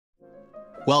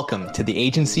Welcome to the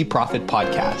Agency Profit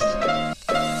Podcast,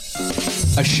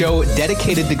 a show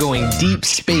dedicated to going deep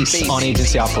space on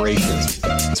agency operations,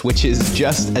 which is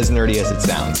just as nerdy as it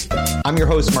sounds. I'm your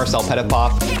host, Marcel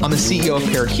Petitpoff. I'm the CEO of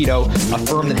Parakeeto, a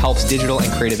firm that helps digital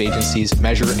and creative agencies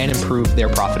measure and improve their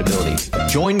profitability.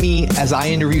 Join me as I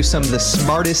interview some of the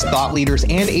smartest thought leaders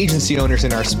and agency owners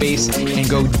in our space and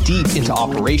go deep into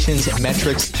operations,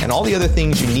 metrics, and all the other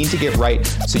things you need to get right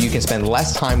so you can spend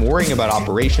less time worrying about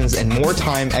operations and more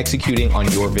time executing on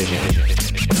your vision.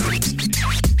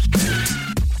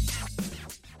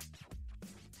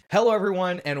 Hello,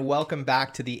 everyone, and welcome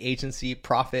back to the Agency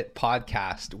Profit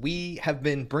Podcast. We have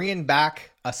been bringing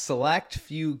back a select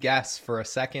few guests for a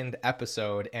second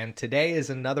episode, and today is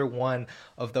another one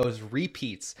of those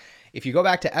repeats. If you go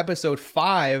back to episode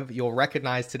 5, you'll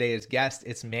recognize today's guest.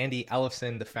 It's Mandi,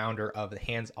 Elefson, the founder of the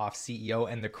Hands Off CEO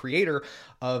and the creator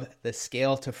of the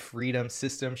Scale to Freedom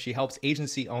system. She helps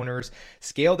agency owners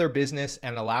scale their business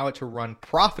and allow it to run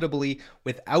profitably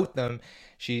without them.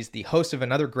 She's the host of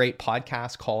another great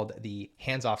podcast called the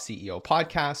Hands Off CEO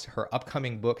podcast. Her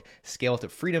upcoming book, Scale to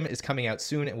Freedom, is coming out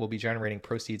soon and will be generating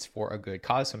proceeds for a good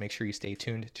cause. So make sure you stay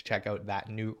tuned to check out that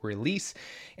new release.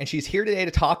 And she's here today to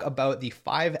talk about the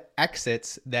 5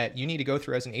 exits that you need to go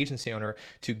through as an agency owner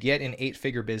to get an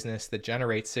 8-figure business that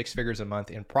generates 6 figures a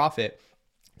month in profit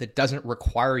that doesn't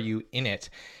require you in it.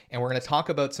 And we're going to talk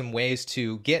about some ways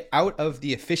to get out of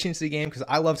the efficiency game, because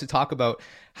I love to talk about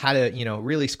how to,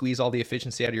 really squeeze all the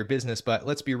efficiency out of your business. But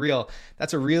let's be real,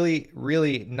 that's a really,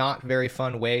 really not very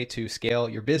fun way to scale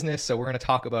your business. So we're going to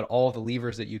talk about all the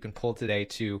levers that you can pull today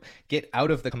to get out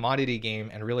of the commodity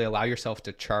game and really allow yourself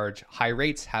to charge high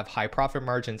rates, have high profit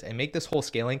margins, and make this whole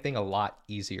scaling thing a lot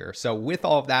easier. So with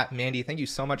all of that, Mandi, thank you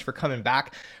so much for coming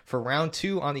back for round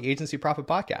 2 on the Agency Profit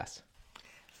Podcast.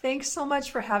 Thanks so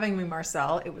much for having me,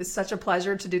 Marcel. It was such a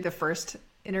pleasure to do the first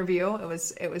interview. It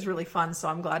was really fun. So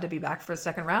I'm glad to be back for a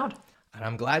second round. And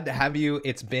I'm glad to have you.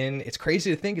 It's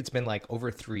crazy to think it's been like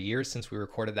over 3 years since we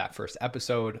recorded that first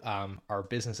episode. Our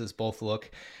businesses both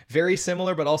look very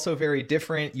similar, but also very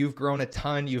different. You've grown a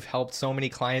ton. You've helped so many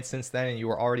clients since then, and you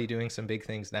were already doing some big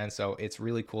things then. So it's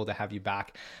really cool to have you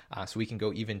back so we can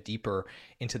go even deeper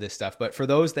into this stuff. But for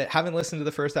those that haven't listened to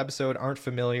the first episode, aren't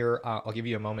familiar, I'll give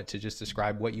you a moment to just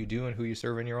describe what you do and who you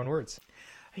serve in your own words.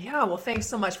 Yeah, well, thanks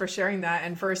so much for sharing that.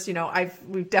 And first,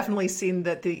 we've definitely seen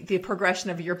that the progression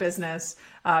of your business,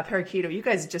 Parakeeto. You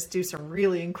guys just do some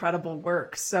really incredible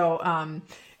work. So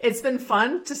it's been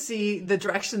fun to see the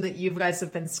direction that you guys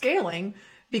have been scaling,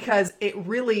 because it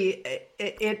really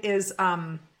it is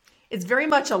it's very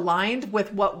much aligned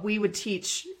with what we would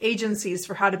teach agencies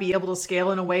for how to be able to scale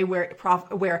in a way where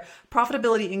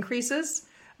profitability increases,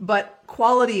 but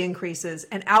quality increases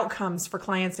and outcomes for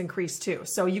clients increase too.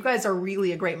 So you guys are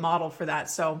really a great model for that.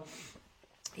 So,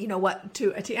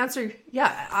 to answer,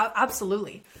 yeah,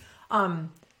 absolutely.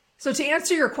 So to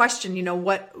answer your question,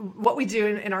 what we do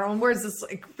in our own words is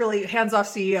like really hands off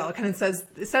CEO. It kind of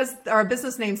says our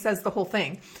business name says the whole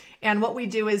thing. And what we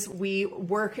do is we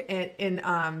work in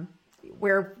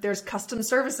where there's custom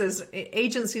services.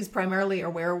 Agencies primarily are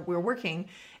where we're working,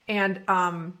 and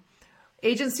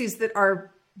agencies that are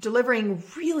delivering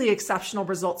really exceptional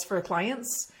results for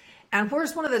clients. And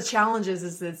where's one of the challenges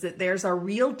is that there's a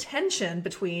real tension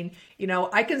between,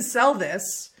 I can sell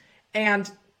this and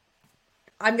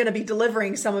I'm going to be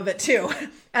delivering some of it too.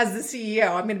 As the CEO,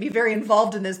 I'm going to be very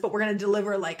involved in this, but we're going to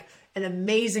deliver like an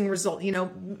amazing result,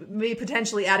 maybe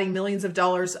potentially adding millions of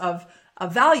dollars of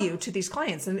value to these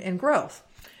clients and growth.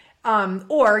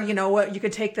 Or, you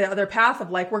could take the other path of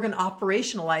like, we're going to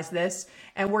operationalize this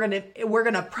and we're going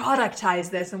to productize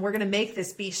this and we're going to make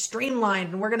this be streamlined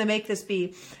and we're going to make this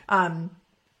be,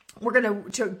 we're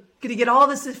going to get all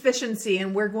this efficiency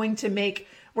and we're going to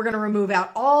remove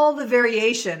out all the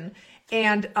variation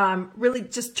and, really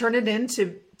just turn it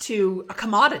into a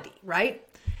commodity. Right.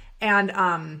 And,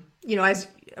 as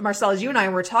Marcel, as you and I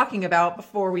were talking about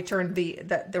before we turned the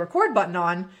record button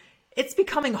on, it's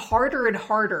becoming harder and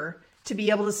harder to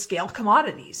be able to scale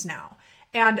commodities now.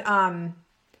 And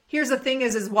here's the thing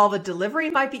is while the delivery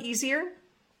might be easier,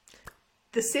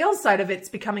 the sales side of it's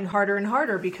becoming harder and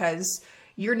harder because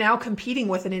you're now competing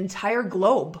with an entire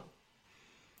globe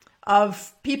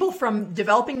of people from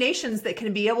developing nations that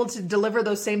can be able to deliver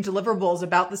those same deliverables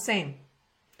about the same,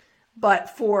 but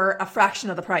for a fraction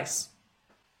of the price.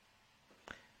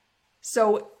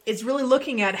 So it's really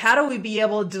looking at how do we be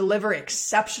able to deliver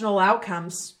exceptional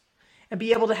outcomes and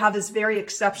be able to have this very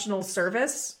exceptional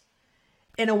service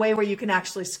in a way where you can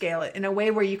actually scale it, in a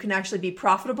way where you can actually be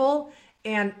profitable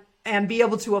and be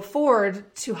able to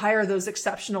afford to hire those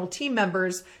exceptional team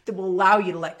members that will allow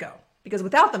you to let go. because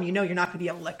without them, you're not going to be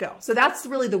able to let go. So that's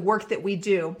really the work that we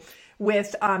do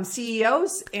with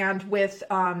CEOs and with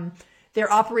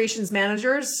their operations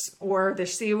managers or their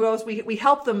CEOs. We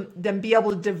help them be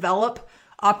able to develop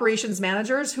operations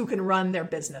managers who can run their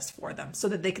business for them so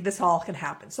that this all can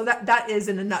happen. So that is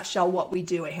in a nutshell what we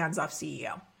do at Hands Off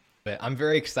CEO. But I'm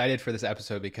very excited for this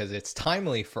episode because it's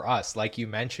timely for us. Like you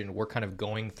mentioned, we're kind of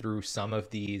going through some of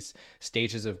these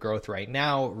stages of growth right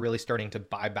now, really starting to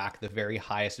buy back the very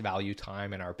highest value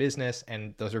time in our business.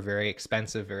 And those are very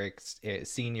expensive, very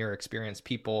senior, experienced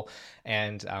people.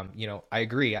 And, I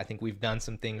agree. I think we've done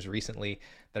some things recently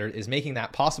that is making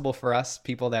that possible for us,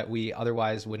 people that we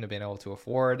otherwise wouldn't have been able to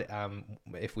afford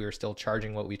if we were still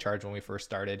charging what we charged when we first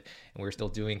started, and we were still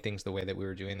doing things the way that we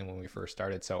were doing them when we first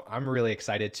started. So I'm really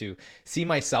excited to see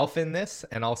myself in this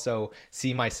and also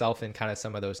see myself in kind of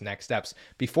some of those next steps.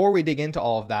 Before we dig into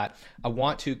all of that, I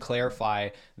want to clarify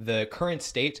the current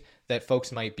state that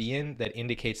folks might be in that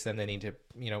indicates them they need to,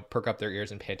 perk up their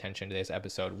ears and pay attention to this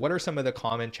episode. What are some of the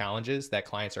common challenges that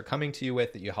clients are coming to you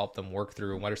with that you help them work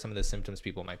through? And what are some of the symptoms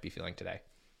people might be feeling today?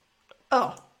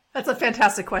 Oh, that's a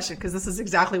fantastic question, because this is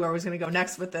exactly where I was going to go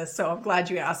next with this. So I'm glad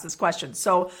you asked this question.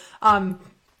 So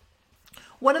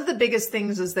one of the biggest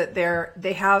things is that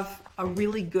they have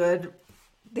really good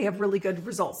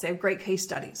results. They have great case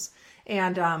studies.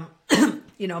 And,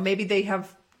 maybe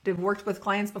they've worked with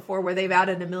clients before where they've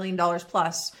added $1 million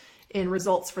plus in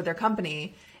results for their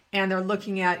company. And they're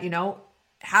looking at,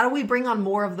 how do we bring on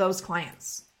more of those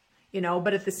clients?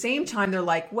 But at the same time, they're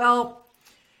like, well,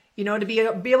 to be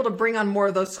able to bring on more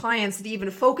of those clients, to even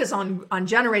focus on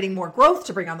generating more growth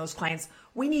to bring on those clients,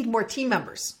 we need more team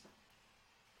members.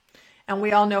 And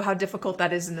we all know how difficult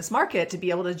that is in this market to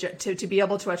be able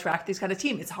to attract these kind of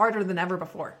team. It's harder than ever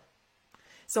before.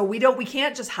 So we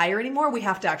can't just hire anymore. We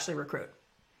have to actually recruit.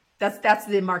 That's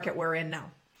the market we're in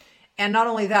now. And not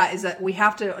only that, is that we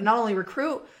have to not only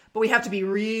recruit, but we have to be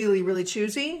really, really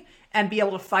choosy and be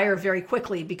able to fire very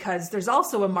quickly, because there's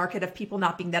also a market of people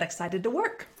not being that excited to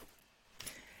work.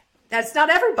 That's not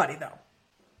everybody though.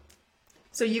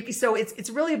 So it's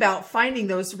really about finding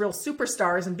those real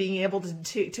superstars and being able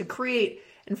to create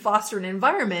and foster an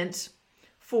environment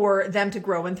for them to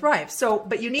grow and thrive.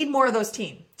 But you need more of those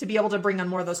team to be able to bring on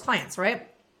more of those clients, right?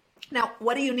 Now,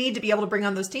 what do you need to be able to bring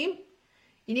on those team?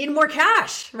 You need more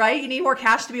cash, right? You need more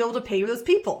cash to be able to pay those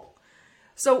people.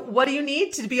 So what do you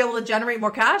need to be able to generate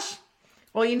more cash?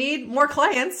 Well, you need more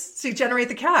clients to generate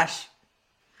the cash.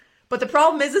 But the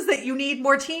problem is that you need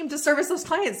more team to service those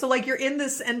clients. So you're in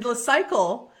this endless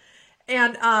cycle.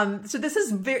 And so this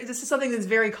is something that's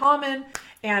very common.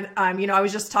 And I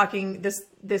was just talking this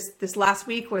last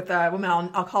week with a woman,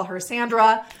 I'll call her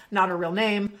Sandra, not her real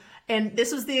name. And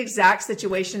this was the exact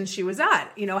situation she was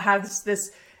at. Has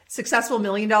this successful $1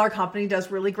 million company,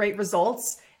 does really great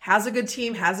results, has a good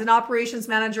team, has an operations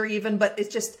manager even, but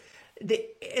it's just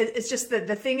that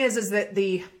the thing is that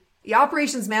the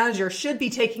operations manager should be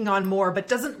taking on more, but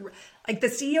doesn't, the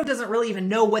CEO doesn't really even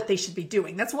know what they should be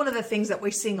doing. That's one of the things that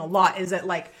we're seeing a lot, is that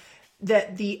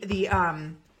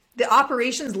the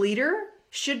operations leader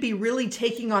should be really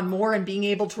taking on more and being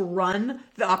able to run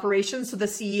the operations so the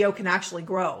CEO can actually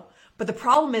grow. But the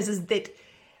problem is that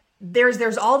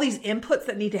there's all these inputs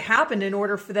that need to happen in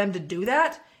order for them to do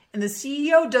that. And the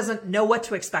CEO doesn't know what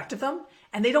to expect of them.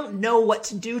 And they don't know what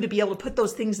to do to be able to put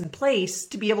those things in place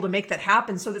to be able to make that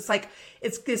happen. So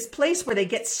it's this place where they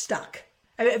get stuck.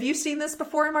 Have you seen this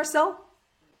before, Marcel?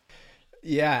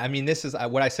 Yeah, I mean, this is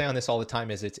what I say on this all the time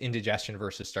is it's indigestion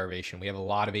versus starvation. We have a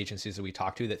lot of agencies that we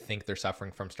talk to that think they're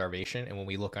suffering from starvation. And when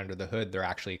we look under the hood, they're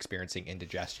actually experiencing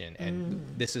indigestion. And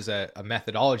this is a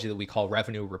methodology that we call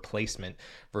revenue replacement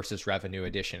versus revenue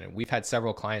addition. And we've had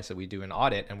several clients that we do an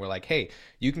audit and we're like, hey,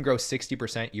 you can grow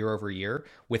 60% year over year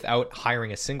without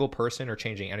hiring a single person or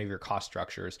changing any of your cost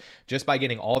structures, just by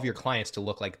getting all of your clients to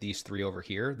look like these three over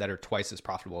here that are twice as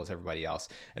profitable as everybody else.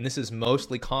 And this is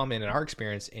mostly common in our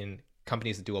experience in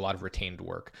companies that do a lot of retained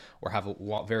work or have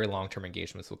very long-term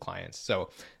engagements with clients.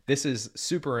 So this is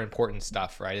super important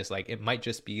stuff, right? It's it might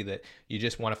just be that you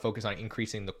just want to focus on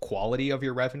increasing the quality of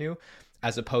your revenue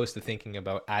as opposed to thinking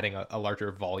about adding a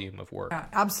larger volume of work. Yeah,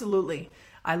 absolutely.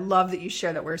 I love that you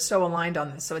share that. We're so aligned on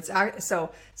this. So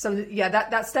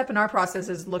that step in our process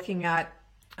is looking at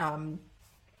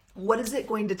what is it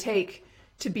going to take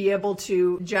to be able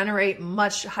to generate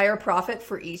much higher profit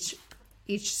for each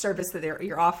service that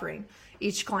you're offering,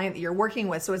 each client that you're working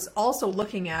with. So it's also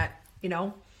looking at,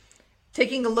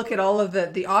 taking a look at all of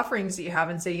the offerings that you have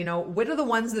and say, what are the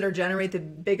ones that are generating the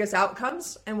biggest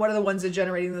outcomes and what are the ones that are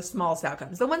generating the smallest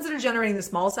outcomes? The ones that are generating the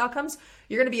smallest outcomes,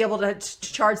 you're going to be able to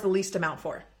charge the least amount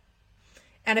for.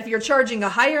 And if you're charging a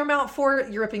higher amount for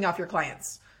it, you're ripping off your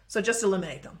clients. So just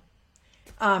eliminate them.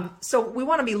 So we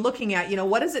want to be looking at,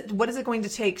 what is it going to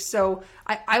take? So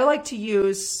I like to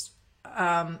use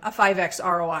a 5x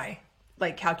ROI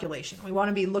like calculation. We want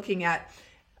to be looking at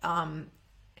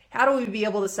how do we be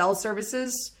able to sell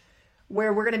services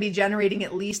where we're going to be generating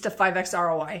at least a 5x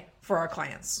ROI for our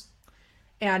clients.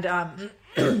 And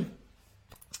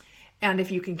and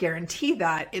if you can guarantee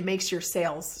that, it makes your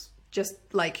sales just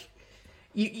like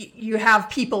you have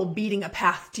people beating a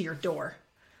path to your door.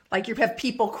 Like you have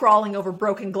people crawling over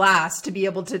broken glass to be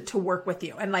able to work with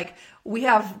you. And like we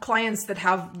have clients that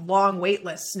have long wait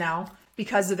lists now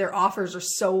because of their offers are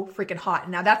so freaking hot.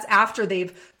 Now that's after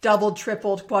they've doubled,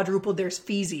 tripled, quadrupled their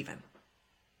fees even.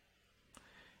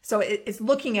 So it's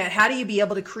looking at how do you be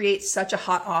able to create such a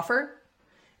hot offer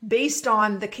based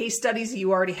on the case studies that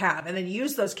you already have, and then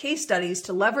use those case studies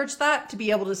to leverage that to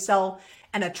be able to sell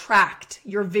and attract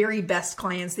your very best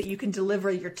clients that you can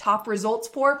deliver your top results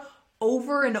for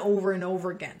over and over and over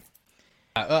again.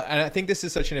 And I think this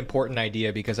is such an important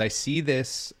idea because I see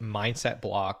this mindset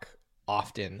block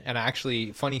often. And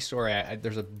actually, funny story,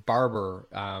 there's a barber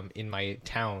in my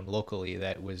town locally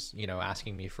that was,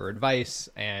 asking me for advice,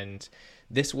 and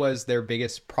this was their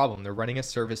biggest problem. They're running a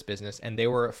service business and they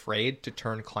were afraid to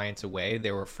turn clients away.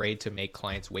 They were afraid to make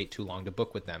clients wait too long to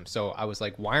book with them. So I was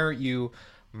like, why aren't you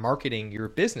marketing your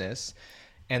business?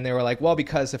 And they were like, well,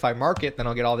 because if I market, then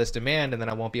I'll get all this demand and then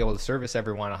I won't be able to service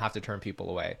everyone. I'll have to turn people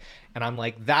away. And I'm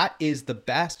like, that is the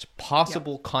best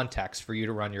possible context for you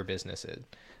to run your business in.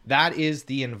 That is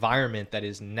the environment that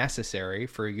is necessary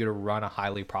for you to run a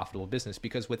highly profitable business,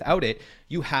 because without it,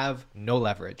 you have no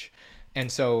leverage. And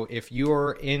so if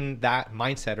you're in that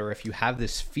mindset, or if you have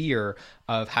this fear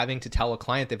of having to tell a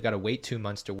client they've got to wait 2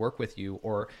 months to work with you,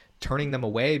 or turning them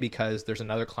away because there's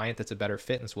another client that's a better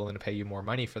fit and is willing to pay you more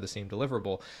money for the same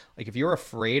deliverable, like if you're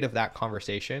afraid of that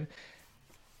conversation,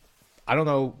 I don't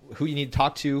know who you need to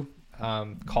talk to.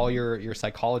 Call your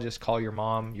psychologist, call your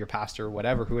mom, your pastor,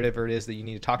 whoever it is that you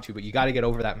need to talk to, but you got to get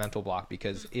over that mental block,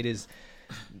 because it is,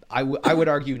 I would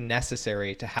argue,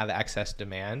 necessary to have excess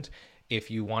demand if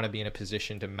you want to be in a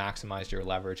position to maximize your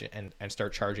leverage and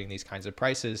start charging these kinds of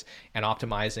prices and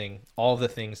optimizing all the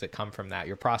things that come from that,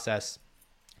 your process,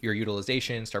 your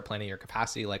utilization, start planning your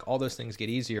capacity, like all those things get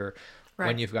easier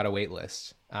when you've got a wait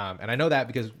list. And I know that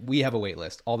because we have a wait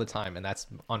list all the time, and that's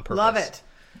on purpose. Love it.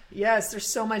 Yes, there's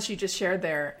so much you just shared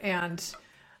there. And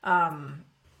the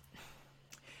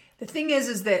thing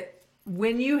is that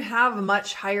when you have a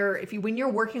much higher, when you're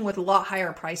working with a lot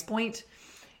higher price point,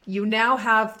 you now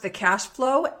have the cash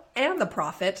flow and the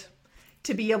profit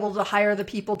to be able to hire the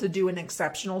people to do an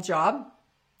exceptional job.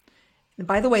 And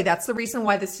by the way, that's the reason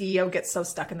why the CEO gets so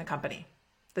stuck in the company.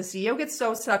 The CEO gets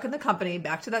so stuck in the company,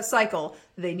 back to that cycle.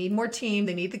 They need more team.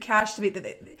 They need the cash to be.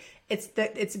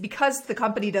 It's because the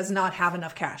company does not have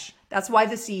enough cash. That's why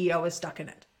the CEO is stuck in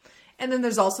it. And then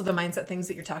there's also the mindset things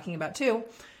that you're talking about too.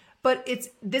 But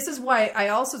this is why I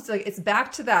also, it's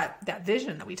back to that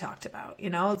vision that we talked about.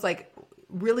 It's like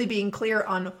really being clear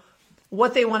on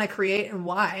what they want to create and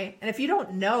why. And if you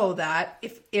don't know that,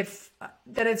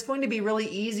 then it's going to be really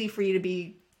easy for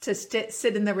you to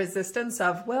sit in the resistance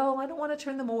of, well, I don't want to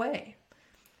turn them away.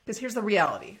 Because here's the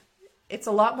reality. It's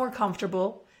a lot more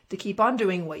comfortable to keep on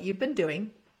doing what you've been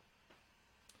doing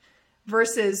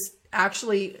versus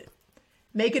actually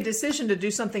make a decision to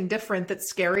do something different that's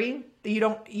scary,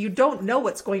 that you don't know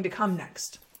what's going to come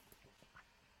next.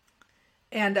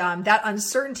 And that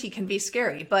uncertainty can be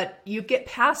scary, but you get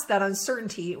past that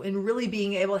uncertainty and really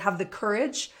being able to have the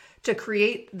courage to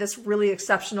create this really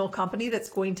exceptional company that's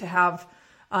going to have,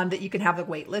 that you can have a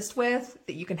wait list with,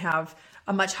 that you can have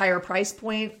a much higher price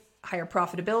point, higher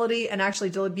profitability, and actually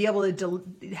be able to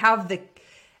have the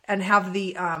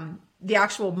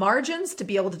actual margins to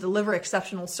be able to deliver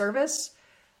exceptional service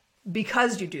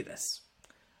because you do this.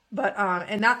 But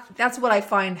and that's what I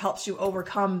find helps you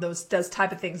overcome those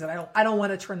type of things that I don't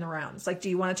want to turn around. It's like, do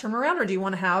you want to turn around, or do you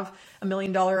want to have $1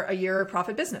 million a year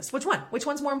profit business? Which one? Which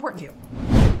one's more important to you?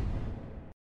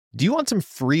 Do you want some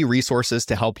free resources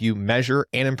to help you measure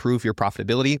and improve your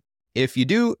profitability? If you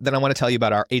do, then I want to tell you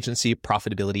about our agency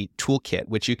profitability toolkit,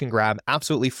 which you can grab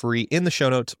absolutely free in the show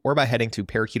notes or by heading to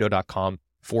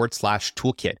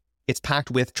parakeeto.com/toolkit. It's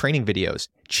packed with training videos,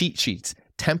 cheat sheets,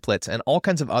 templates, and all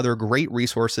kinds of other great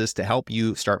resources to help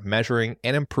you start measuring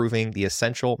and improving the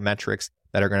essential metrics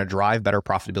that are going to drive better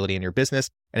profitability in your business.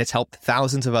 And it's helped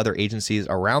thousands of other agencies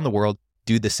around the world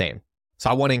do the same. So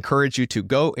I want to encourage you to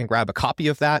go and grab a copy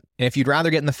of that. And if you'd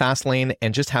rather get in the fast lane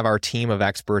and just have our team of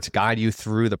experts guide you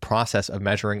through the process of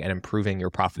measuring and improving your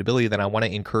profitability, then I want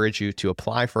to encourage you to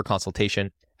apply for a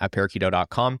consultation at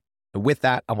parakeeto.com. With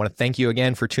that, I want to thank you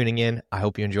again for tuning in. I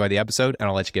hope you enjoy the episode, and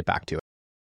I'll let you get back to it.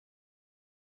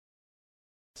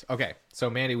 Okay, so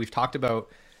Mandi, we've talked about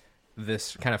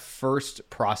this kind of first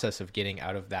process of getting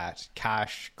out of that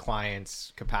cash,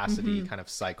 clients, capacity kind of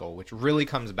cycle, which really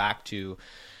comes back to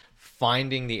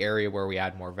finding the area where we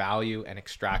add more value and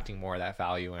extracting more of that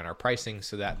value in our pricing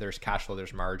so that there's cash flow,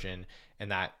 there's margin,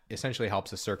 and that essentially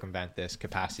helps us circumvent this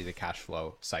capacity to cash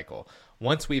flow cycle.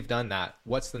 Once we've done that,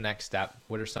 what's the next step?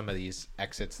 What are some of these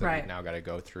exits that we've now got to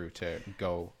go through to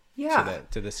go to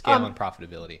the scale and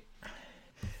profitability?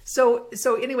 So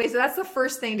anyways, that's the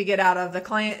first thing to get out of the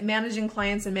client, managing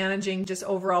clients and managing just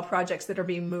overall projects that are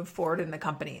being moved forward in the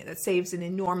company. That saves an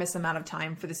enormous amount of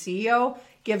time for the CEO,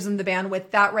 gives them the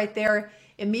bandwidth. That right there,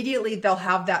 immediately they'll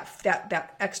have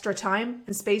that extra time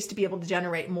and space to be able to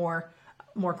generate more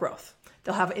growth.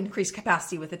 They'll have increased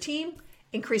capacity with the team,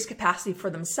 increased capacity for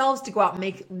themselves to go out and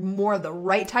make more of the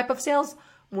right type of sales,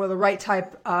 more of the right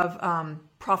type of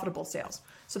profitable sales.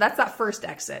 So that's that first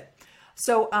exit.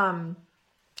 So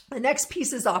the next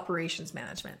piece is operations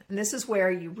management. And this is where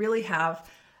you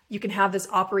can have this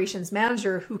operations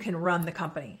manager who can run the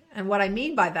company. And what I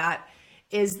mean by that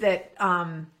is that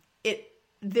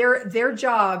their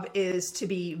job is to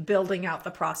be building out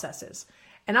the processes.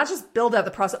 And not just build out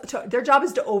the process. Their job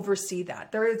is to oversee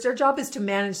that. Their job is to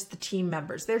manage the team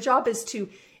members. Their job is to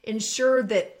ensure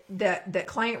that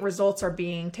client results are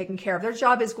being taken care of. Their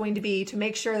job is going to be to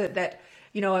make sure that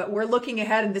we're looking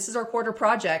ahead and this is our quarter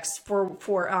projects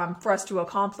for us to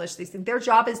accomplish these things. Their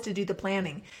job is to do the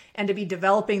planning and to be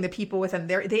developing the people with them.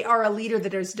 They are a leader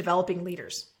that is developing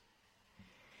leaders.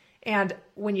 And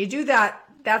when you do that,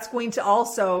 that's going to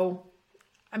also,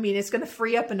 it's going to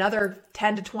free up another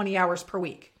 10 to 20 hours per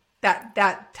week.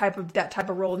 That type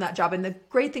of role in that job. And the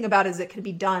great thing about it is it can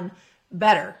be done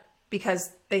better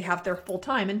because they have their full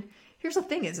time. And here's the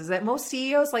thing is that most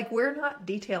CEOs, we're not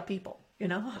detail people. We're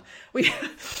not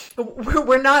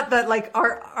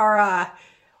that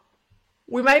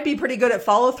we might be pretty good at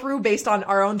follow through based on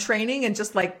our own training and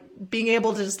just being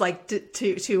able to just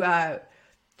to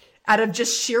out of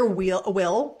just sheer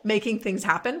will making things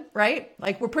happen, right?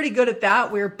 We're pretty good at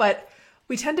that. But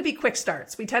we tend to be quick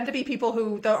starts. We tend to be people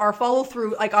who our follow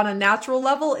through, on a natural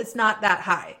level, it's not that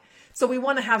high. So we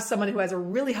want to have someone who has a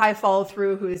really high follow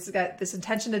through, who has got this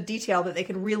attention to detail that they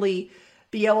can really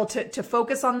be able to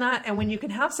focus on that. And when you can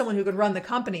have someone who can run the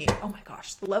company, oh my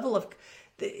gosh, the level of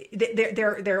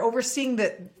they're overseeing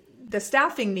the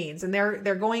staffing needs, and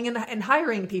they're going in and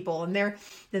hiring people, and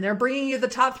they're bringing you the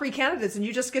top 3 candidates, and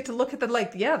you just get to look at the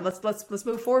let's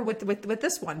move forward with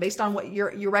this one based on what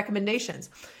your recommendations.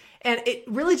 And it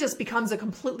really just becomes a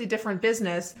completely different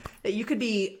business that you could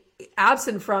be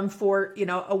absent from for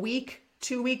a week,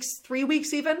 2 weeks, 3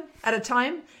 weeks even at a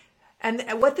time. And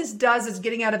what this does is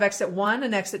getting out of exit 1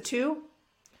 and exit 2,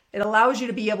 it allows you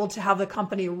to be able to have the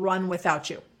company run without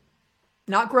you.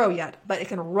 Not grow yet, but it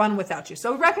can run without you.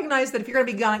 So recognize that if you're going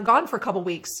to be gone for a couple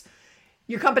weeks,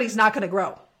 your company's not going to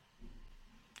grow.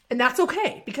 And that's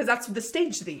okay, because that's the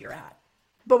stage that you're at.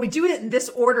 But we do it in this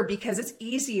order because it's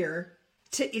easier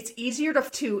to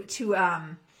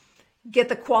get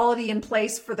the quality in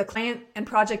place for the client and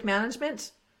project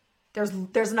management.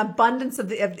 There's an abundance of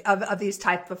these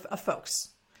type of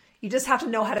folks. You just have to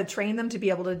know how to train them to be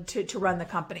able to run the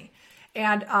company.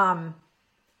 And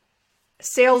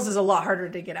sales is a lot harder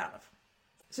to get out of.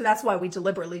 So that's why we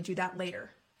deliberately do that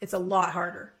later. It's a lot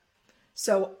harder.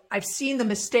 So I've seen the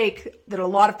mistake that a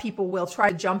lot of people will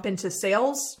try to jump into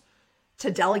sales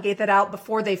to delegate that out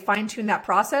before they fine tune that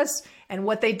process. And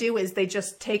what they do is they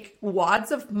just take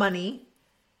wads of money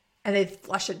and they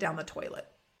flush it down the toilet.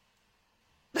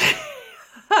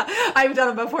 I've done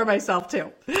it before myself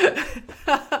too.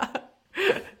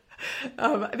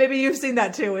 Maybe you've seen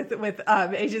that too with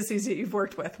agencies that you've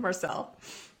worked with, Marcel.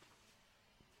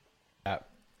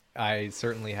 I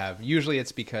certainly have. Usually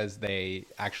it's because they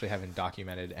actually haven't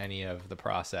documented any of the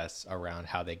process around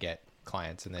how they get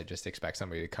clients, and they just expect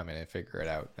somebody to come in and figure it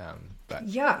out. But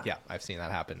yeah, I've seen that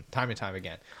happen time and time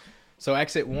again. So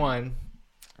exit 1,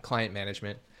 client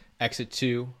management. Exit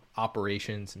 2,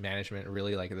 operations management,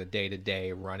 really the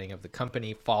day-to-day running of the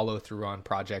company, follow through on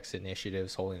projects,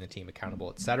 initiatives, holding the team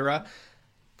accountable, etc.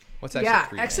 What's exit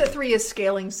 3? Exit 3 is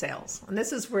scaling sales. And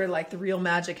this is where the real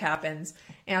magic happens.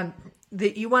 And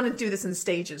you want to do this in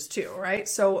stages too, right?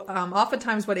 So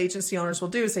oftentimes what agency owners will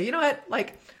do is say, you know what,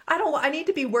 I need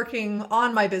to be working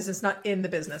on my business, not in the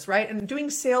business, right? And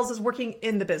doing sales is working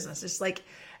in the business. It's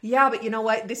yeah, but you know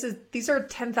what? These are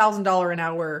 $10,000 an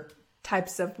hour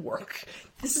types of work.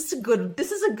 This is a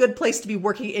good place to be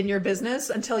working in your business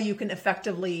until you can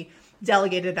effectively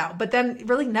delegate it out, but then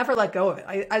really never let go of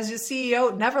it. As your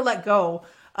CEO, never let go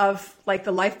of like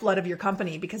the lifeblood of your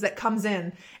company, because that comes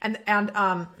in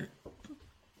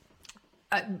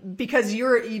because you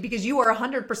are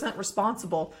 100%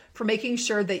 responsible for making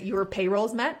sure that your payroll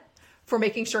is met, for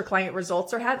making sure client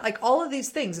results are had. Like all of these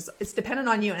things, it's dependent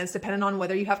on you, and it's dependent on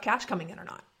whether you have cash coming in or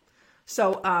not.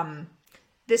 So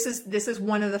this is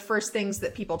one of the first things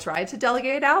that people try to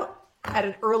delegate out at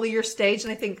an earlier stage.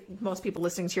 And I think most people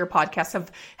listening to your podcast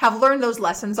have learned those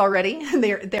lessons already. And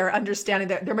they're understanding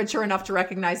that they're mature enough to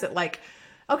recognize that, like,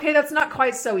 okay, that's not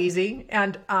quite so easy.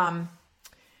 And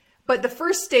but the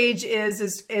first stage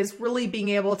is really being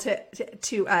able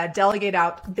to delegate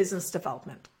out business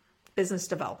development.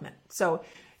 So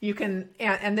you can,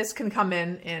 and this can come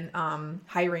in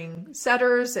hiring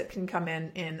setters. It can come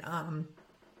in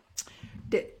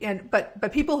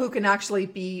but people who can actually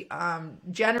be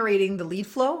generating the lead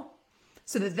flow,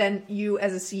 so that then you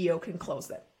as a CEO can close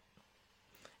it.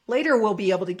 Later, we'll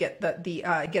be able to get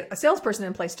get a salesperson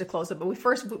in place to close it. But we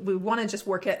want to just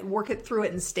work it through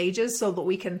it in stages, so that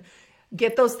we can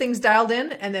get those things dialed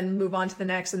in and then move on to the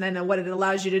next. And then what it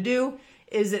allows you to do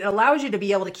is it allows you to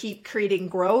be able to keep creating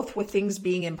growth with things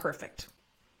being imperfect.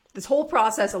 This whole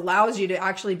process allows you to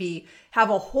actually have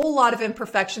a whole lot of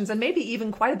imperfections, and maybe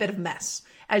even quite a bit of mess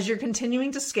as you're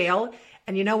continuing to scale.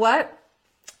 And you know what?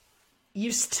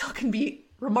 You still can be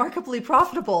remarkably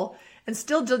profitable and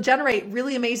still generate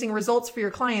really amazing results for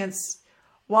your clients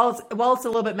while it's a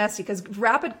little bit messy, because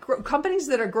companies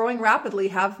that are growing rapidly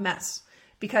have mess.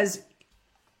 Because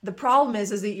the problem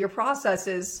is that your process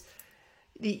is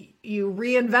you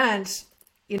reinvent,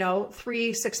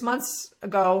 3-6 months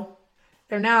ago,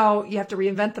 now you have to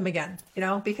reinvent them again,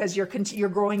 because you're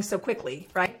growing so quickly,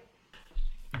 right?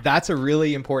 That's a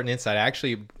really important insight.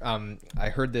 Actually, I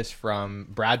heard this from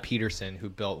Brad Peterson, who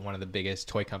built one of the biggest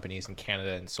toy companies in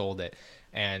Canada and sold it.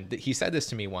 And he said this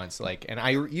to me once, and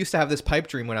I used to have this pipe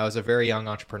dream when I was a very young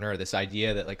entrepreneur, this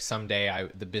idea that someday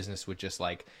the business would just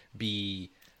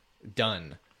be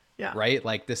done. Yeah. Right?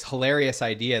 Like this hilarious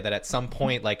idea that at some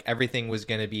point, everything was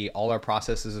going to be, all our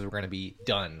processes were going to be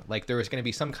done. Like there was going to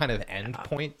be some kind of end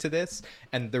point to this.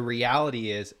 And the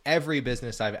reality is every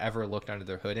business I've ever looked under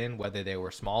the hood in, whether they were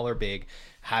small or big,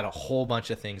 had a whole bunch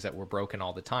of things that were broken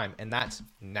all the time. And that's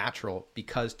natural,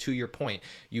 because to your point,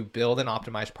 you build and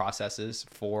optimize processes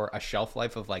for a shelf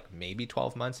life of maybe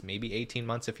 12 months, maybe 18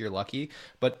 months if you're lucky,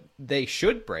 but they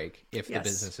should break if the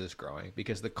business is growing,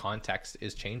 because the context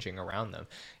is changing around them.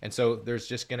 And so there's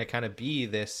just going to kind of be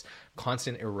this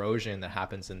constant erosion that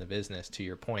happens in the business, to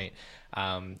your point.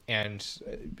 And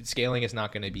scaling is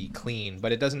not going to be clean,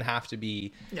 but it doesn't have to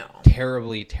be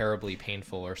terribly, terribly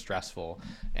painful or stressful.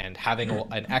 And having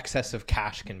an excess of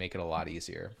cash can make it a lot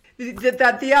easier.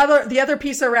 The other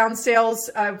piece around sales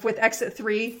with Exit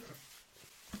 3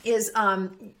 is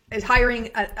hiring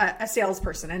a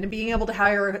salesperson, and being able to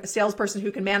hire a salesperson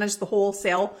who can manage the whole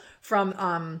sale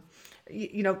from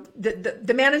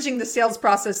the managing the sales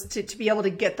process to be able to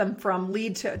get them from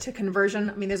lead to conversion.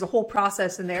 I mean, there's a whole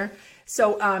process in there.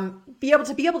 So be able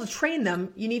to train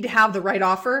them, you need to have the right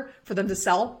offer for them to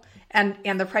sell. And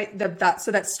the price,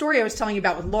 so that story I was telling you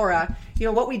about with Laura,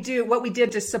 what we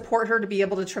did to support her to be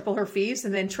able to triple her fees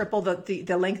and then triple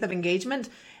the length of engagement,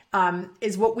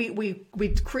 is what we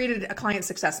created a client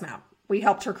success map. We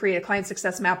helped her create a client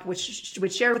success map, which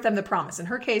would share with them the promise. In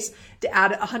her case, to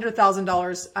add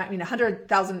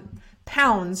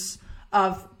 £100,000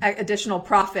 of additional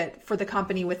profit for the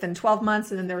company within 12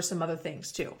 months. And then there were some other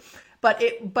things too. But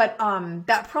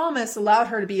that promise allowed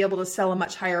her to be able to sell a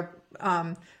much higher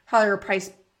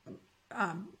price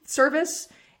service.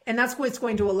 And that's what's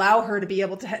going to allow her to be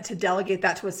able to delegate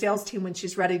that to a sales team when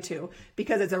she's ready to,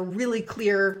 because it's a really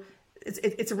clear,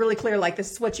 it's a really clear,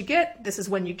 this is what you get, this is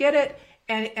when you get it.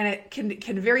 And it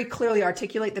can very clearly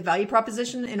articulate the value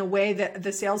proposition in a way that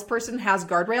the salesperson has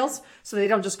guardrails, so they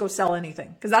don't just go sell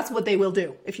anything, because that's what they will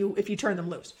do if you turn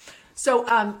them loose. So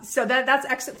that's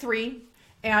Exit 3.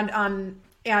 And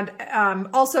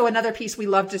also another piece we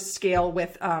love to scale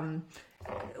with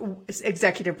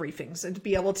executive briefings, and to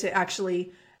be able to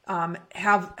actually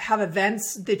have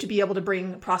events to be able to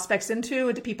bring prospects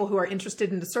into people who are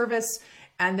interested in the service,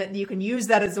 and that you can use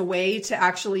that as a way to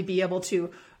actually be able to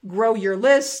grow your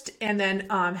list, and then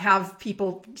have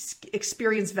people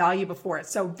experience value before it.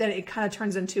 So then it kind of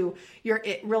turns into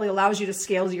it really allows you to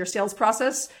scale your sales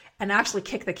process and actually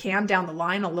kick the can down the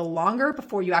line a little longer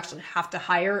before you actually have to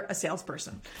hire a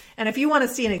salesperson. And if you want to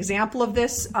see an example of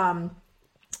this,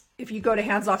 if you go to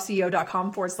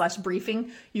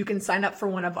handsoffceo.com/briefing, you can sign up for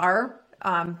one of our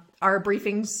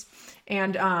briefings.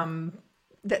 And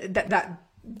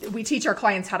we teach our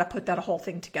clients how to put that whole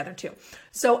thing together too.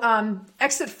 So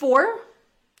exit 4,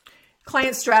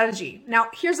 client strategy. Now,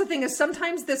 here's the thing is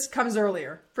sometimes this comes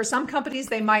earlier. For some companies,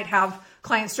 they might have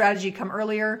client strategy come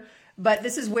earlier, but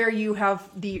this is where you have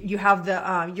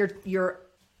your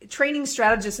training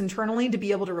strategist internally to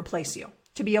be able to replace you,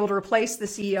 to be able to replace the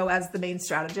CEO as the main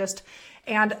strategist.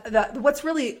 And what's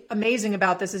really amazing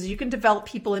about this is you can develop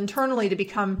people internally to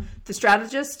become the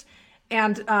strategist,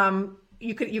 and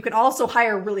you can also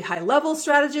hire really high level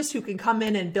strategists who can come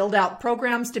in and build out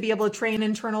programs to be able to train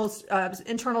internal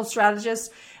strategists.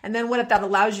 And then what that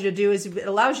allows you to do is it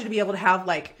allows you to be able to have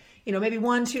maybe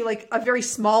 1, 2, like a very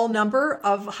small number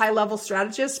of high level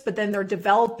strategists, but then they're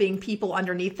developing people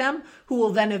underneath them who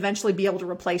will then eventually be able to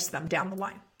replace them down the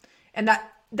line. And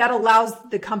that allows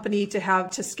the company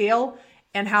to scale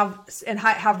and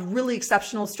have really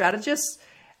exceptional strategists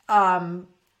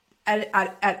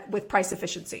with price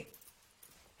efficiency.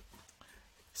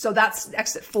 So that's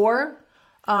exit 4.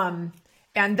 And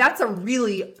that's a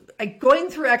really, going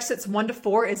through exits 1 to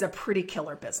 4 is a pretty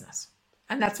killer business.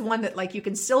 And that's one that you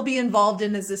can still be involved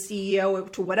in as a CEO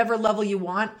to whatever level you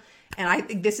want. And I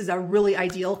think this is a really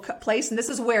ideal place. And this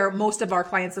is where most of our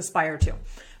clients aspire to.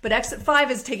 But exit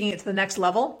 5 is taking it to the next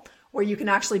level where you can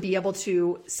actually be able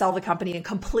to sell the company and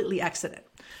completely exit it.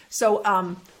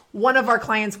 So, one of our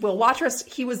clients, Will Watrous,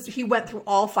 he went through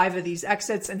all 5 of these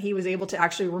exits, and he was able to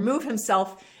actually remove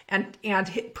himself and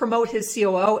promote his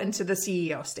COO into the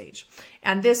CEO stage.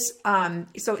 And this,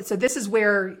 so this is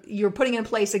where you're putting in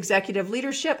place executive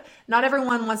leadership. Not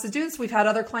everyone wants to do this. We've had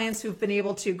other clients who've been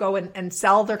able to go and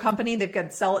sell their company. They've got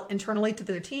to sell it internally to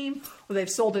their team, or they've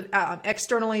sold it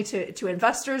externally to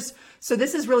investors. So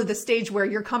this is really the stage where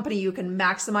your company, you can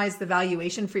maximize the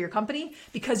valuation for your company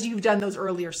because you've done those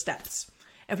earlier steps.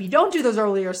 If you don't do those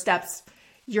earlier steps,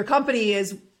 your company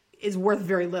is worth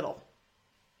very little.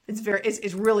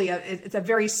 It's really a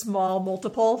very small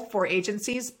multiple for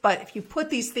agencies. But if you put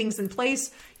these things in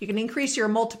place, you can increase your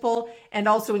multiple and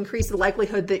also increase the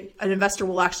likelihood that an investor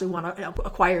will actually want to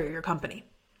acquire your company,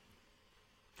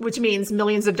 which means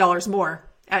millions of dollars more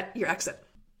at your exit.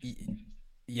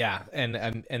 Yeah,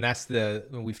 and that's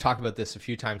we've talked about this a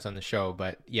few times on the show,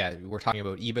 but yeah, we're talking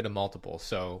about EBITDA multiple.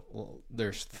 So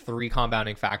there's 3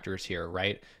 compounding factors here,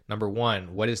 right? Number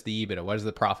 1, what is the EBITDA? What is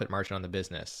the profit margin on the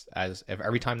business? If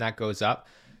every time that goes up,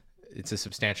 it's a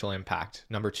substantial impact.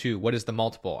 Number 2, what is the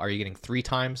multiple? Are you getting 3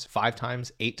 times, 5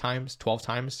 times, 8 times, 12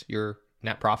 times your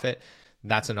net profit?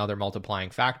 That's another multiplying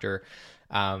factor.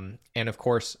 And of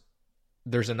course,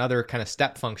 there's another kind of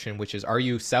step function, which is, are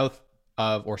you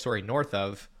north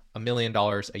of $1 million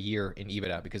a year in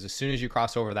EBITDA? Because as soon as you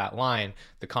cross over that line,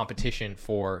 the competition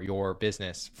for your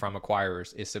business from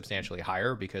acquirers is substantially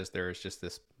higher because there's just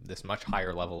this much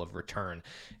higher level of return.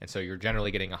 And so you're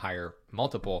generally getting a higher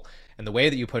multiple. And the way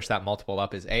that you push that multiple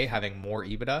up is A, having more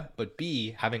EBITDA, but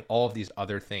B, having all of these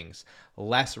other things.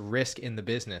 Less risk in the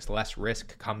business, less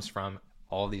risk comes from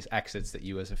all of these exits that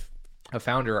you as a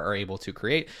founder are able to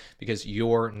create because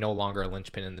you're no longer a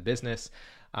linchpin in the business.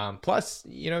 Plus,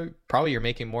 probably you're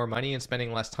making more money and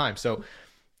spending less time. So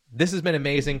this has been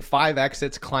amazing. 5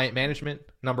 exits. Client management,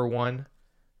 number 1.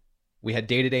 We had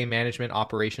day-to-day management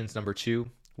operations, number 2.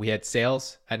 We had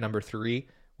sales at number 3.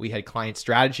 We had client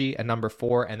strategy at number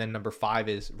 4. And then number 5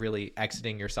 is really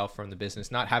exiting yourself from the business,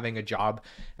 not having a job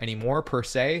anymore per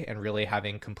se, and really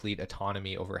having complete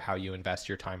autonomy over how you invest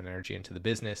your time and energy into the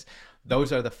business.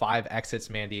 Those are the 5 exits,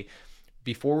 Mandi.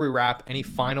 Before we wrap, any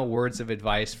final words of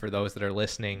advice for those that are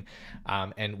listening,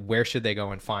 and where should they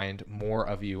go and find more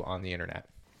of you on the internet?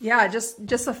 Yeah, just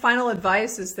a final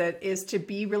advice is to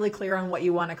be really clear on what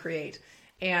you want to create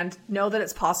and know that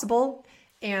it's possible,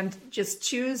 and just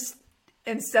choose,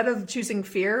 instead of choosing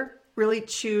fear, really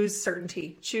choose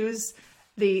certainty. Choose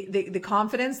the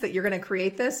confidence that you're going to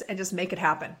create this and just make it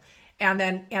happen.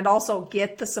 And also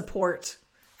get the support.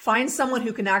 Find someone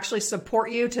who can actually support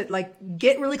you to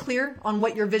get really clear on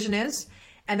what your vision is,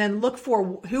 and then look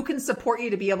for who can support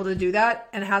you to be able to do that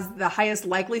and has the highest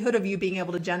likelihood of you being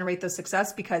able to generate the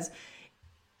success. Because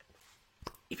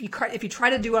if you try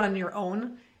to do it on your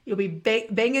own, you'll be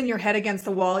banging your head against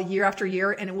the wall year after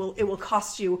year, and it will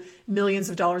cost you millions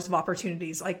of dollars of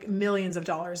opportunities, like millions of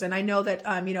dollars. And I know that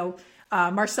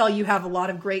Marcel, you have a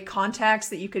lot of great contacts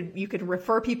that you could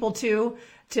refer people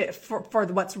for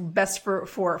what's best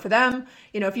for them.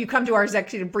 If you come to our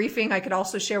executive briefing, I could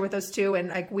also share with us too.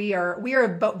 And we are a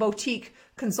boutique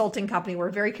consulting company. We're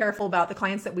very careful about the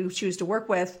clients that we choose to work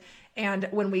with. And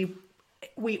when we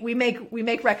we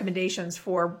make recommendations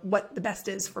for what the best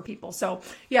is for people. So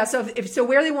yeah, so if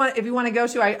you want to go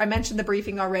to, I mentioned the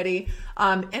briefing already,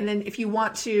 and then if you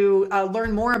want to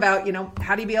learn more about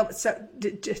how to be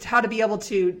able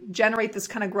to generate this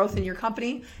kind of growth in your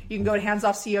company, you can go to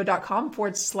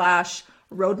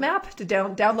handsoffceo.com/roadmap to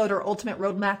download our ultimate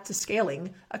roadmap to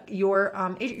scaling your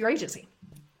agency.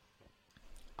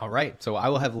 All right. So I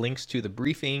will have links to the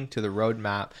briefing, to the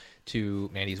roadmap, to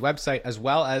Mandi's website, as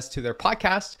well as to their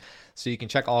podcast. So you can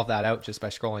check all of that out just by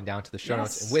scrolling down to the show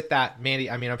notes. And with that, Mandi,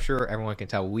 I mean, I'm sure everyone can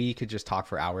tell we could just talk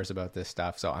for hours about this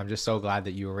stuff. So I'm just so glad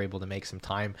that you were able to make some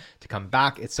time to come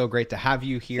back. It's so great to have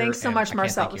you here. Thanks so much,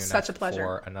 Marcel. It was such a pleasure.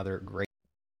 For another great.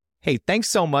 Hey, thanks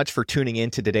so much for tuning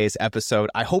in to today's episode.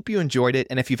 I hope you enjoyed it.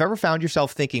 And if you've ever found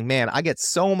yourself thinking, man, I get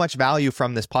so much value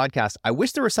from this podcast, I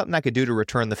wish there was something I could do to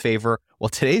return the favor. Well,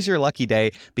 today's your lucky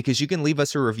day because you can leave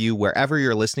us a review wherever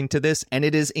you're listening to this, and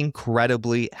it is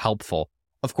incredibly helpful.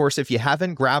 Of course, if you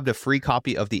haven't grabbed a free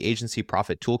copy of the Agency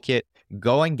Profit Toolkit,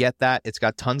 go and get that. It's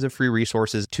got tons of free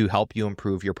resources to help you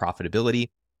improve your profitability.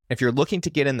 If you're looking to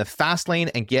get in the fast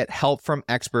lane and get help from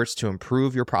experts to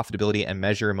improve your profitability and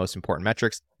measure your most important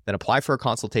metrics, then apply for a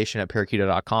consultation at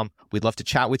parakeeto.com. We'd love to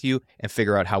chat with you and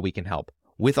figure out how we can help.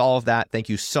 With all of that, thank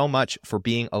you so much for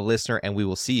being a listener, and we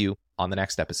will see you on the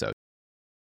next episode.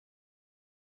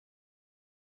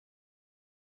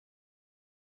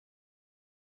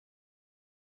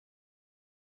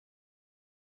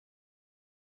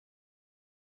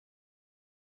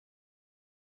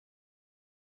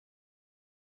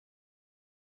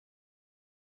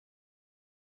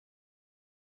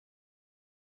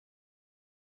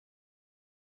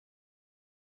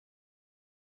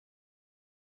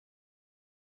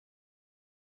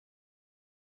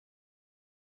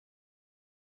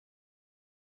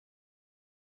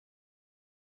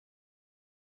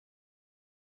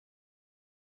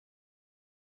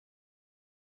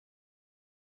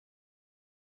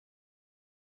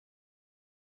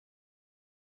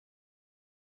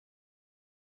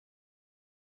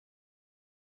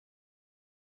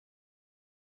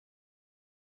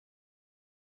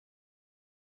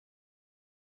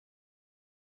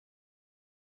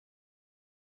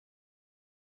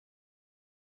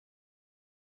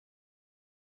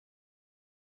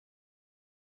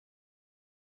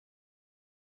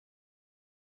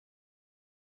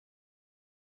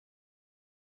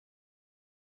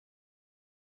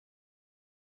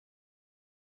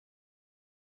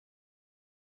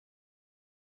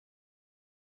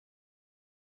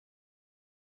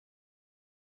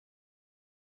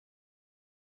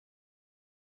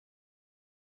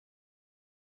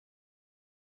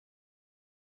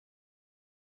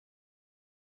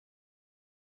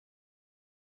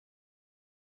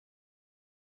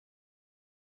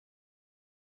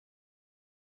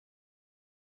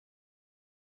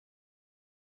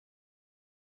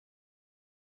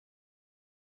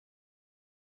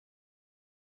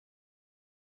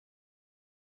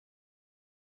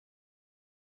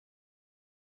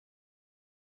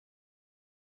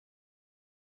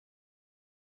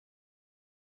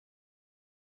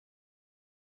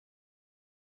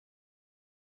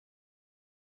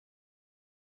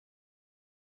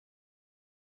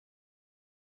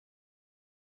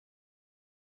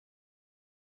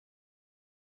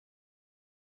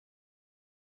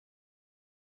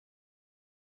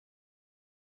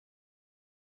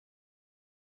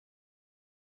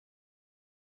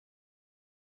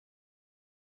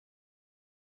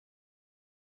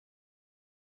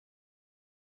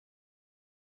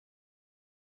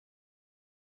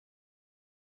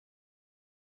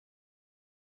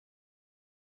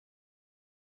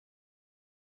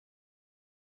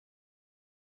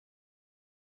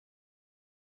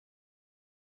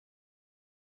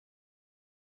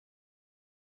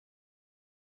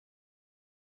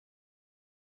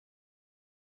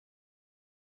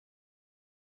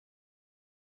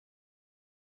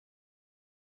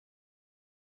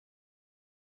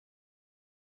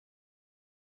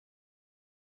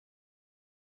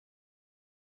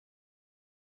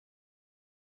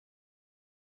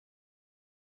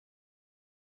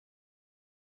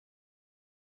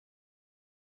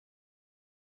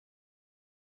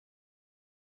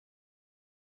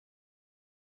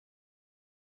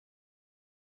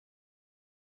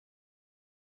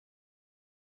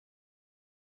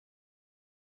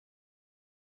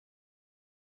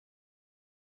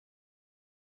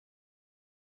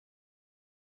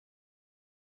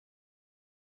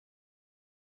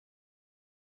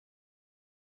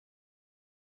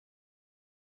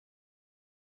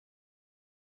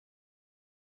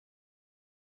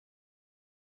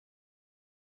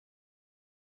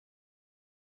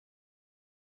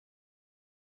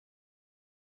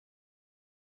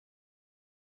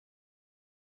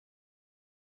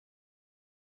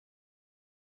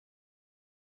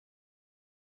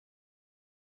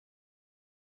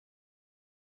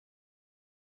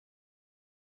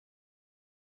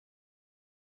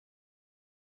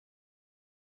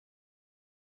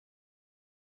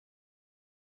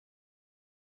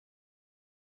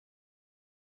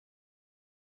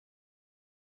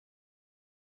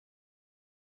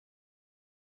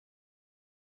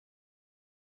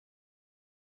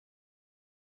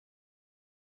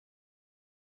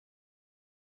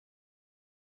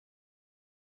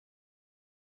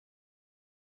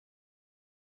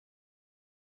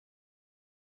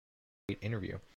 interview.